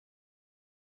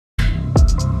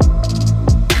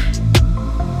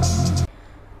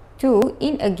2.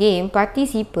 In a game,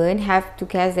 participants have to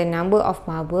guess the number of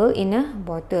marbles in a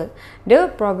bottle.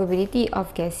 The probability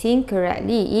of guessing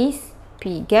correctly is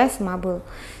P. Guess marble.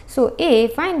 So A.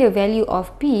 Find the value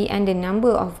of P and the number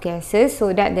of guesses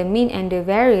so that the mean and the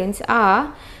variance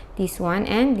are this one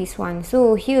and this one.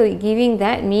 So here giving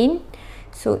that mean.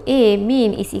 So A,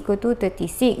 mean is equal to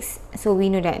 36. So we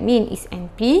know that mean is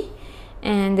NP.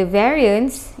 And the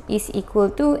variance is equal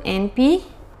to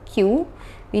NPQ,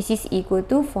 which is equal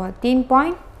to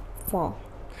 14.4.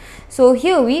 So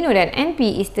here we know that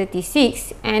NP is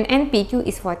 36 and NPQ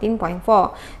is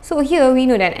 14.4. So here we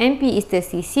know that NP is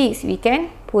 36. We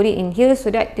can put it in here so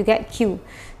that to get Q.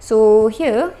 So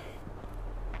here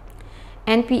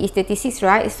NP is 36,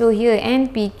 right? So here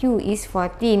NPQ is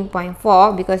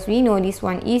 14.4 because we know this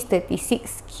one is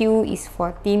 36. Q is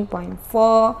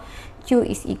 14.4. Q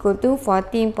is equal to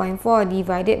 14.4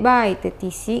 divided by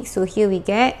 36. So here we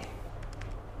get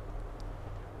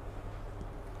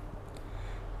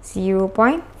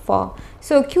 0.4.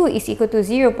 So Q is equal to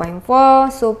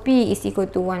 0.4. So P is equal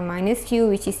to 1 minus Q,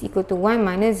 which is equal to 1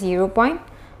 minus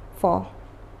 0.4,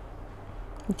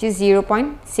 which is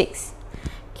 0.6.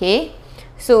 Okay.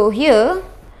 So here,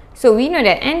 so we know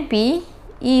that NP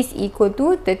is equal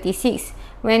to 36.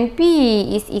 When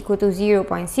P is equal to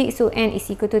 0.6, so N is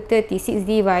equal to 36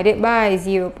 divided by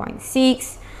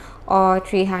 0.6 or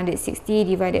 360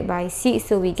 divided by 6.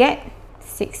 So we get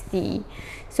 60.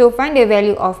 So find the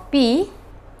value of P.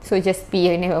 So just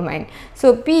P, never mind.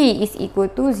 So P is equal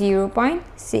to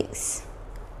 0.6.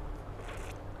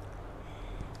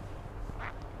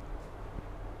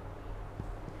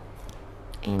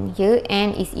 And here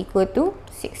N is equal to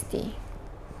 60.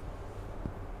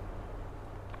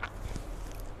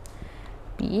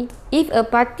 P. If a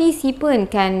participant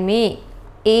can make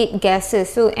 8 guesses,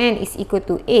 so N is equal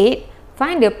to 8,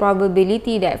 find the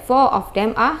probability that 4 of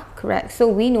them are correct. So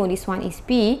we know this one is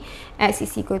P. X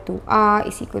is equal to R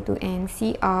is equal to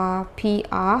NCR,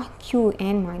 PR,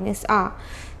 QN minus R.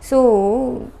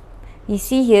 So you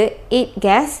see here 8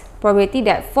 guess, probability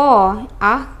that 4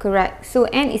 are correct. So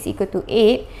N is equal to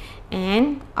 8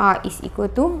 and R is equal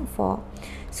to 4.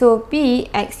 So P,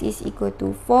 X is equal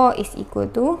to 4 is equal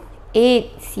to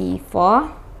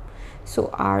 8C4. So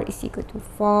R is equal to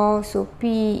 4. So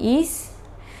P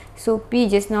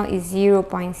just now is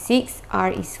 0.6.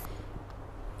 R is 4.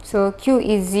 So Q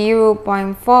is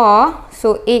 0.4.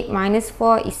 So 8 minus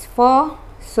 4 is 4.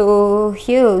 So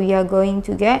here we are going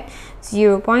to get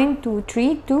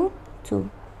 0.2322.